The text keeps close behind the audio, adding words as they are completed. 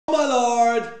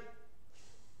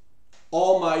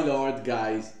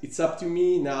guys. It's up to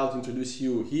me now to introduce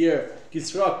you. Here,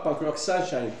 Kills Rock, Punk Rock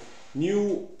Sunshine,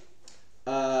 new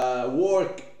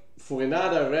work for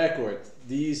another record.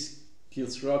 This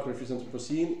Kills Rock Refuse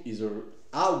Anthropocene is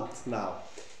out now.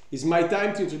 It's my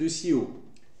time to introduce you.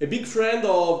 A big friend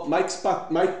of Mike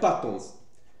Patton's.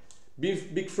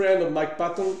 Big friend of Mike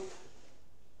Patton,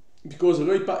 because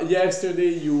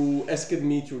yesterday you asked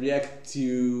me to react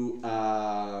to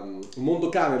Mondo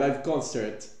Cane live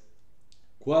concert.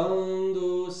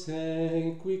 Quando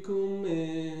sei qui con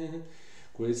me,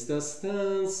 questa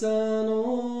stanza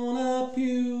non ha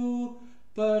più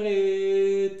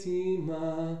pareti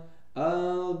ma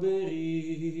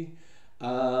alberi,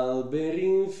 alberi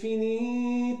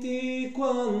infiniti.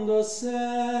 Quando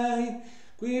sei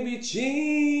qui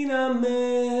vicino a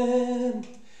me,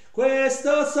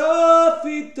 questo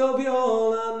soffitto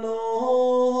viola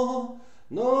no,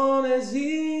 non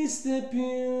esiste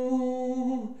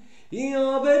più.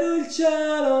 Io vedo il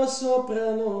cielo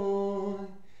sopra noi,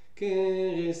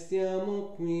 che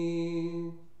restiamo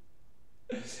qui.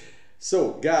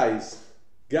 So guys,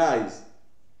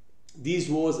 this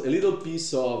was a little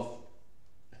piece of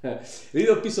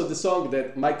the song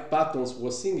that Mike Patton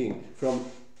was singing from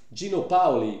Gino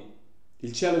Paoli,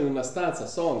 Il cielo in una stanza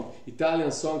song,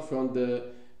 Italian song from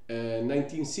the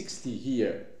 1960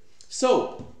 here.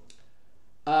 So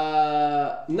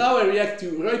now I react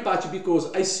to Roy Paci because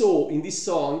I saw in this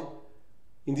song,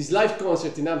 in this live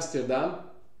concert in Amsterdam,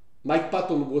 Mike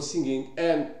Patton was singing,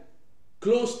 and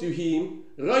close to him,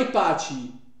 Roy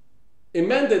Paci, a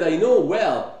man that I know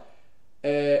well,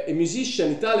 a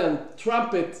musician, Italian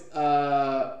trumpet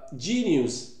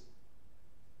genius,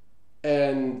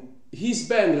 and his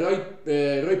band,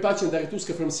 Roy Paci and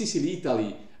Aretuska from Sicily,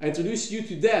 Italy. I introduced you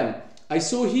to them. I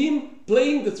saw him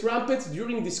playing the trumpet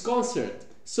during this concert.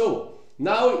 So,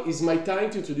 now is my time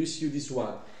to introduce you this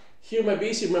one. Here my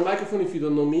bass, here my microphone. If you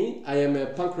don't know me, I am a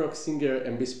punk rock singer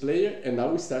and bass player, and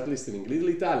now we start listening. Little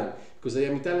Italian, because I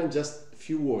am Italian, just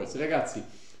few words. Ragazzi,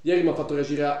 ieri mi ho fatto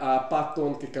reagire a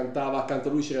Patton che canta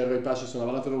lui, c'era Roy Paci,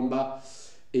 suonava la tromba,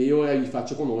 e ora vi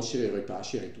faccio conoscere Roy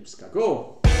Paci Aretuska.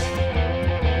 Go!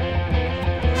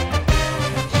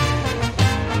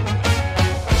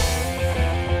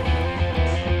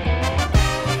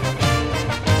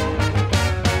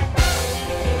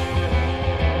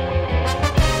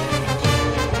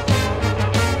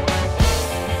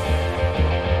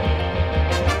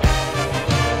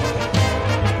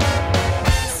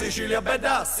 Sicilia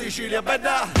Bedda, Sicilia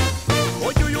Bedda,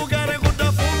 voglio giocare con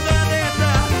la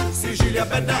fontanella. Sicilia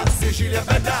Bedda, Sicilia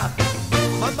Bedda,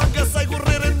 ma manca sai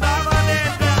correre in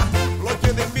vanetta.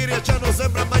 L'occhio di Miria c'hanno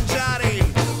sempre a mangiare,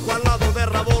 quallato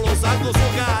terra volo sangue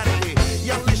socari. Gli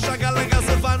alle sciacalle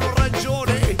case fanno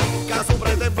ragione, caso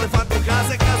pretempio fanno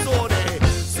case e casone.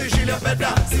 Sicilia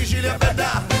Bedda, Sicilia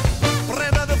Bedda,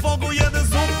 prendete fuoco io ne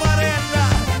sono parella.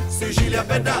 Sicilia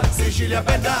Bedda, Sicilia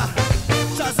Bedda,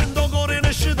 c'ha sento cuore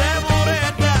ne scedemo.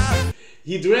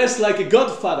 He dressed like a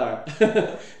godfather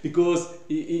because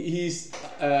he's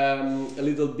a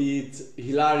little bit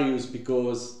hilarious,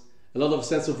 because a lot of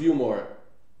sense of humor.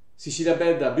 Sicilia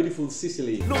Bedda, beautiful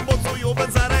Sicily. Non posso io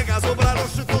pensare che sopra lo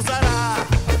scitto sarà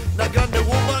una grande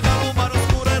uomo che lo mano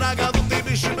scura raga, tutti i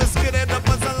pesci mescheretti a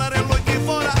passare all'occhio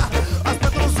fuori.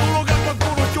 Aspettano solo che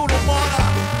qualcuno più non muora.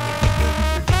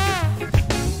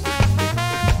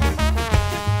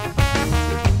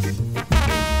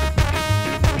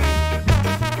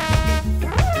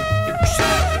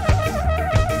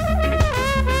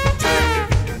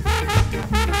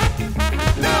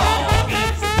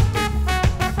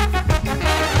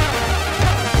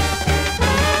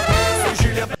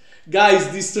 Guys,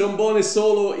 this trombone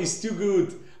solo is too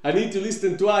good. I need to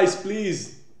listen twice,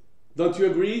 please. Don't you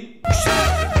agree?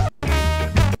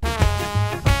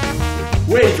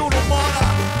 Wait.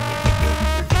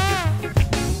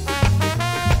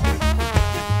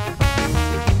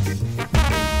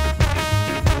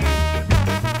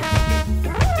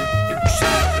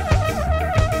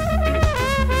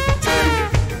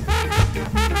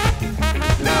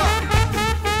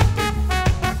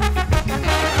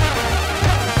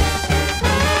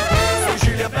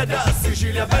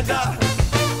 Sicilia Bedda,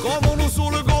 come un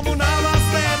sole, come una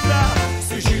stella.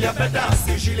 Sicilia Bedda,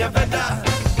 Sicilia Bedda,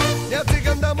 gli altri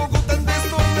cantiamo con tante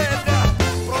stornette,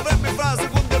 proverbi frasi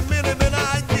con termine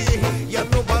menagli, gli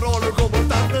hanno parole come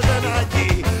tante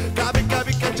denagli. Capi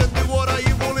che gente ora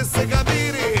io volesse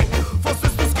capire, fosse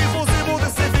sto schifo si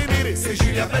potesse finire.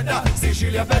 Sicilia Bedda,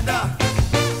 Sicilia Bedda,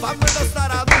 fammi da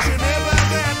stare a luce nella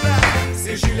terra.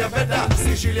 Sicilia Bedda,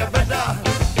 Sicilia Bedda,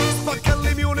 spacca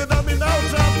le miune dammi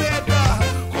un'altra betta.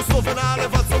 Questo finale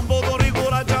faccio un voto,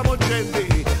 ricoraggiamo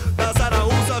gente, da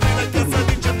Sarausa fino a Chiesa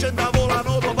di Cercenta volano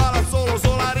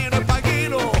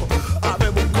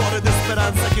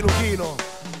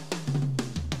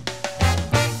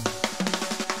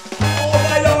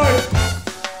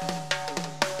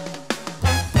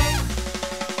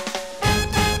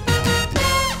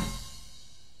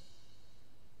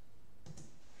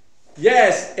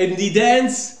Yes, and he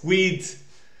dance with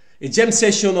a jam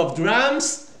session of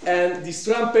drums and this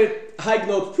trumpet high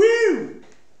note. Woo!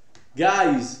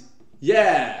 Guys,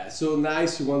 yeah, so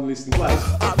nice, you want to listen twice.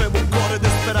 Avevo un cuore di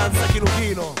speranza chino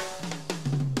chino.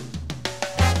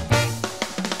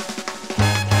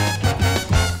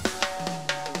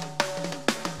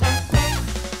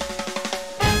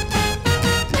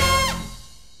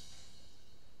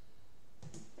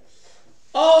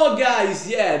 Oh guys,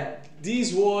 yeah,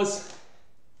 this was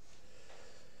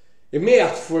a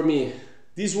meat for me.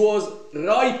 This was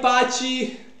Roy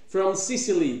Paci from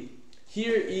Sicily.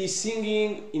 Here he's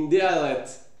singing in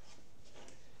dialect.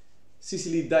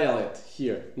 Sicily dialect,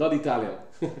 here, not Italian.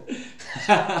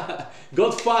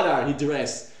 Godfather he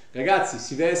dress. Ragazzi,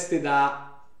 si veste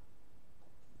da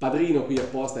padrino qui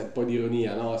apposta, un po' di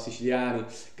ironia, no? Siciliani,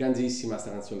 grandissima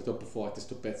sta canzone, troppo forte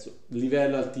sto pezzo,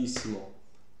 livello altissimo.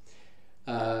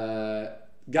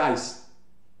 Guys,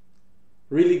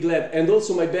 really glad, and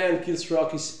also my band Kills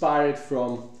Rock inspired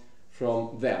from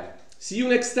them. See you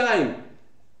next time.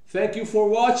 Thank you for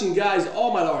watching, guys.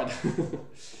 Oh my lord.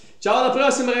 Ciao, alla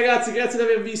prossima ragazzi, grazie di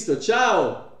aver visto.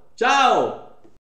 Ciao, ciao.